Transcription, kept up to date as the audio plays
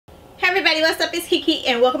everybody, what's up? It's Kiki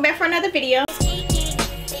and welcome back for another video.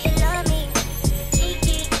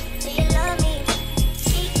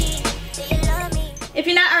 If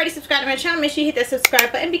you're not already subscribed to my channel, make sure you hit that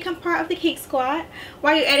subscribe button and become part of the Geek Squad.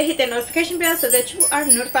 While you're at it, hit that notification bell so that you are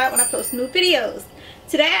notified when I post new videos.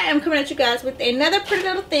 Today I am coming at you guys with another Pretty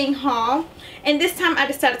Little Thing haul, and this time I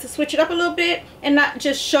decided to switch it up a little bit and not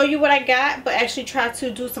just show you what I got, but actually try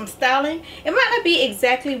to do some styling. It might not be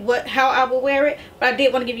exactly how I will wear it, but I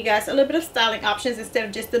did want to give you guys a little bit of styling options instead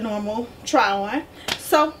of just the normal try on.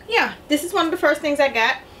 So yeah, this is one of the first things I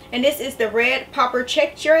got, and this is the red popper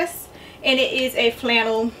check dress, and it is a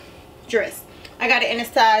flannel dress. I got it in a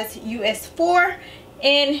size US 4.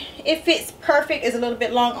 And it fits perfect. It's a little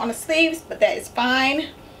bit long on the sleeves, but that is fine.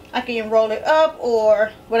 I can roll it up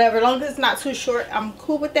or whatever. As long as it's not too short, I'm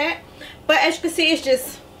cool with that. But as you can see, it's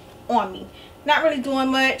just on me. Not really doing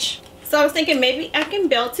much. So I was thinking maybe I can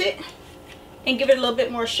belt it and give it a little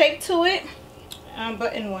bit more shape to it.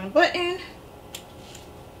 Button one button.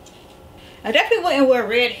 I definitely wouldn't wear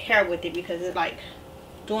red hair with it because it's like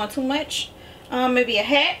doing too much. Maybe a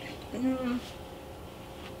hat.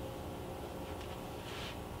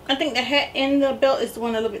 I think the hat and the belt is doing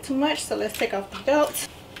a little bit too much, so let's take off the belt.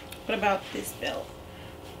 What about this belt?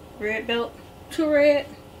 Red belt, too red.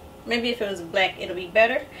 Maybe if it was black, it'll be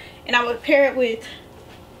better. And I would pair it with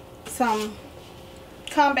some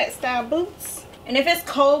combat style boots. And if it's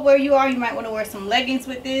cold where you are, you might want to wear some leggings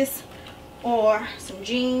with this or some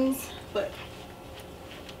jeans. But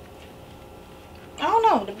I don't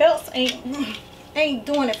know, the belts ain't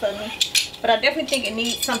doing it for me. But I definitely think it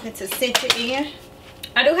needs something to cinch it in.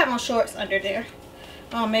 I do have on shorts under there.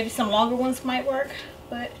 Maybe some longer ones might work,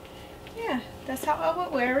 but yeah, that's how I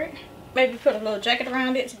would wear it. Maybe put a little jacket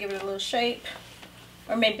around it to give it a little shape,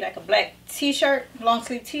 or maybe like a black t-shirt, long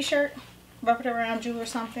sleeve t-shirt, wrap it around you or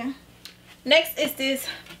something. Next is this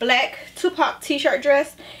black Tupac t-shirt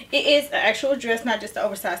dress. It is an actual dress, not just an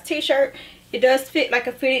oversized t-shirt. It does fit like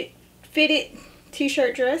a fitted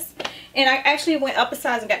t-shirt dress, and I actually went up a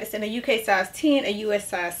size and got this in a UK size 10, a US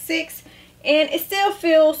size 6. And it still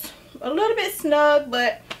feels a little bit snug,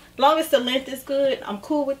 but as long as the length is good, I'm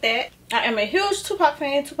cool with that. I am a huge Tupac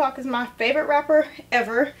fan. Tupac is my favorite rapper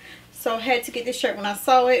ever. So I had to get this shirt when I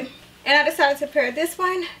saw it. And I decided to pair this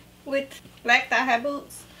one with black thigh-high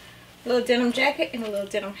boots, a little denim jacket, and a little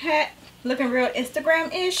denim hat. Looking real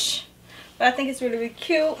Instagram-ish, but I think it's really, really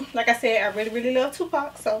cute. Like I said, I really love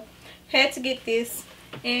Tupac, so had to get this.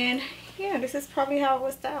 And yeah, this is probably how I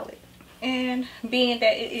would style it. And being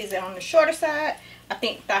that it is on the shorter side, I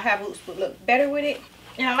think thigh-high boots would look better with it.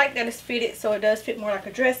 And I like that it's fitted, so it does fit more like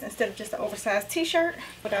a dress instead of just an oversized t-shirt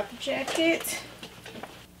without the jacket.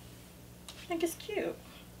 I think it's cute.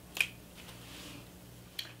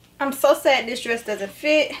 I'm so sad this dress doesn't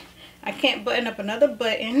fit. I can't button up another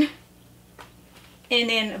button. And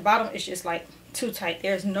then the bottom is just like too tight.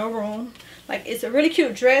 There's no room. Like, it's a really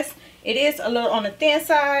cute dress. It is a little on the thin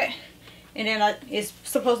side. And then it's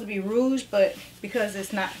supposed to be ruched, but because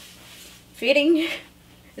it's not fitting,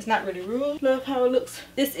 it's not really ruched. Love how it looks.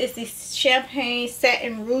 This is the champagne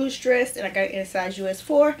satin ruched dress, and I got it in a size US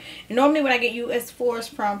 4. And normally when I get US 4s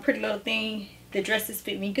from Pretty Little Thing, the dresses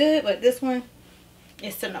fit me good, but this one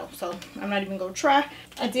is a no, so I'm not even gonna try.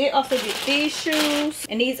 I did also get these shoes,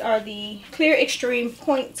 and these are the Clear Extreme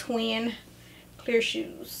Point Twin clear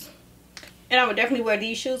shoes. And I would definitely wear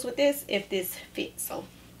these shoes with this if this fits. So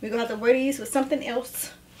we're gonna have to wear these with something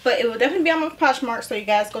else, but it will definitely be on my Poshmark, so you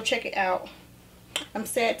guys go check it out. I'm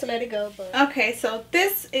sad to let it go, but okay. So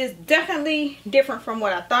this is definitely different from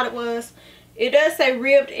what I thought it was. It does say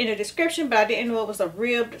ribbed in the description, but I didn't know it was a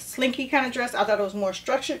ribbed slinky kind of dress. I thought it was more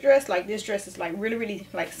structured dress. Like, this dress is like really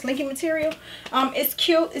like slinky material. It's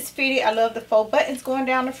cute, it's fitted. I love the faux buttons going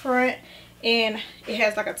down the front, and it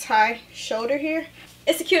has like a tie shoulder here.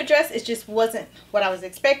 It's a cute dress. It just wasn't what I was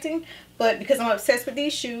expecting, but because I'm obsessed with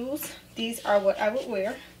these shoes, these are what I would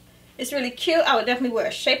wear. It's really cute. I would definitely wear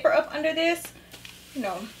a shaper up under this, you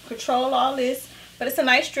know, control all this. But it's a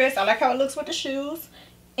nice dress. I like how it looks with the shoes,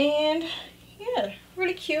 and yeah,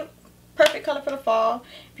 really cute. Perfect color for the fall.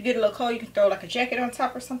 If you get a little cold, you can throw like a jacket on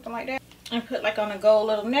top or something like that, and put like on a gold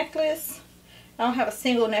little necklace. I don't have a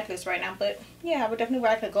single necklace right now, but yeah, I would definitely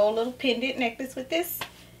wear like a gold little pendant necklace with this.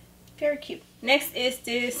 Very cute. Next is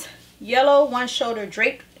this yellow one shoulder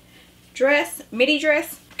draped dress, midi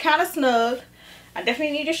dress, kind of snug. I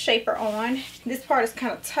definitely need a shaper on. This part is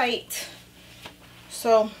kind of tight,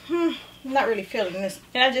 so I'm not really feeling this.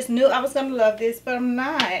 And I just knew I was gonna love this, but I'm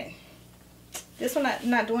not. This one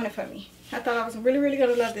not doing it for me. I thought I was really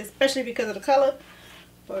gonna love this, especially because of the color,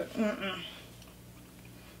 but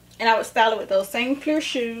And I would style it with those same clear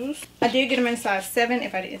shoes. I did get them in size 7,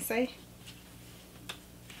 if I didn't say.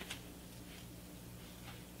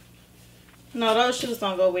 No, those shoes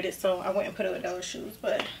don't go with it, so I went and put it with those shoes.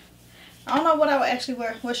 But I don't know what I would actually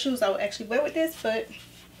wear, what shoes I would actually wear with this, but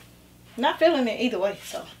not feeling it either way.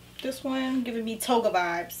 So this one giving me toga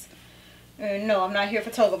vibes. And no, I'm not here for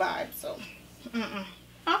toga vibes, so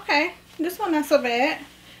okay, this one not so bad.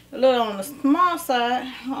 A little on the small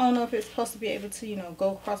side. I don't know if it's supposed to be able to, you know,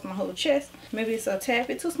 go across my whole chest. Maybe it's a tad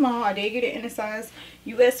bit too small. I did get it in the size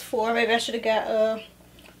US 4. Maybe I should have got a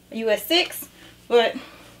US 6. But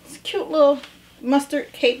it's a cute little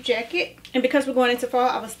mustard cape jacket. And because we're going into fall,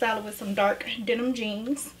 I was styling with some dark denim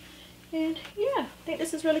jeans. And yeah, I think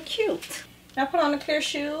this is really cute. And I put on the clear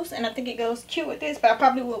shoes, and I think it goes cute with this. But I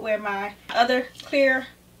probably would wear my other clear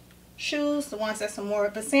shoes, the ones that's more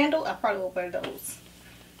of a sandal. I probably would wear those.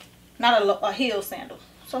 Not a heel sandal.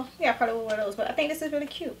 So yeah, I probably will wear those. But I think this is really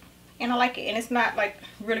cute. And I like it. And it's not like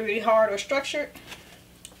really hard or structured.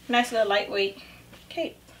 Nice little lightweight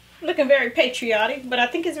cape. Looking very patriotic. But I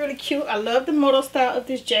think it's really cute. I love the moto style of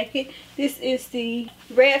this jacket. This is the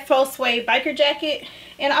red Faux Suede biker jacket.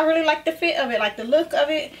 And I really like the fit of it. Like the look of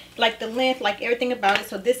it. Like the length. Like everything about it.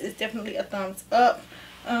 So this is definitely a thumbs up.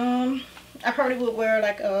 I probably would wear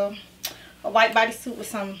like a white bodysuit with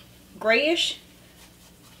some grayish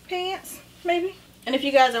pants maybe. And if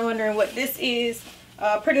you guys are wondering what this is,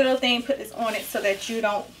 Pretty Little Thing put this on it so that you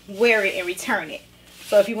don't wear it and return it.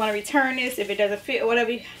 So if you want to return this, if it doesn't fit or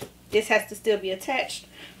whatever, this has to still be attached.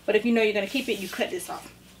 But if you know you're going to keep it, you cut this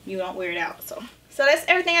off. You don't wear it out. So that's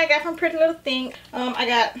everything I got from Pretty Little Thing. I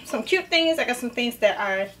got some cute things. I got some things that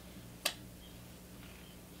I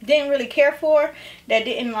didn't really care for, that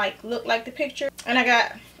didn't like look like the picture, and I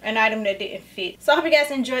got an item that didn't fit. So I hope you guys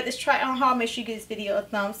enjoyed this try on haul. Make sure you give this video a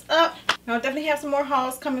thumbs up. I'll definitely have some more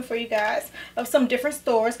hauls coming for you guys of some different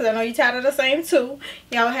stores, because I know you're tired of the same too.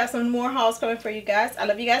 Y'all have some more hauls coming for you guys. I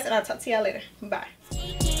love you guys, and I'll talk to y'all later. Bye.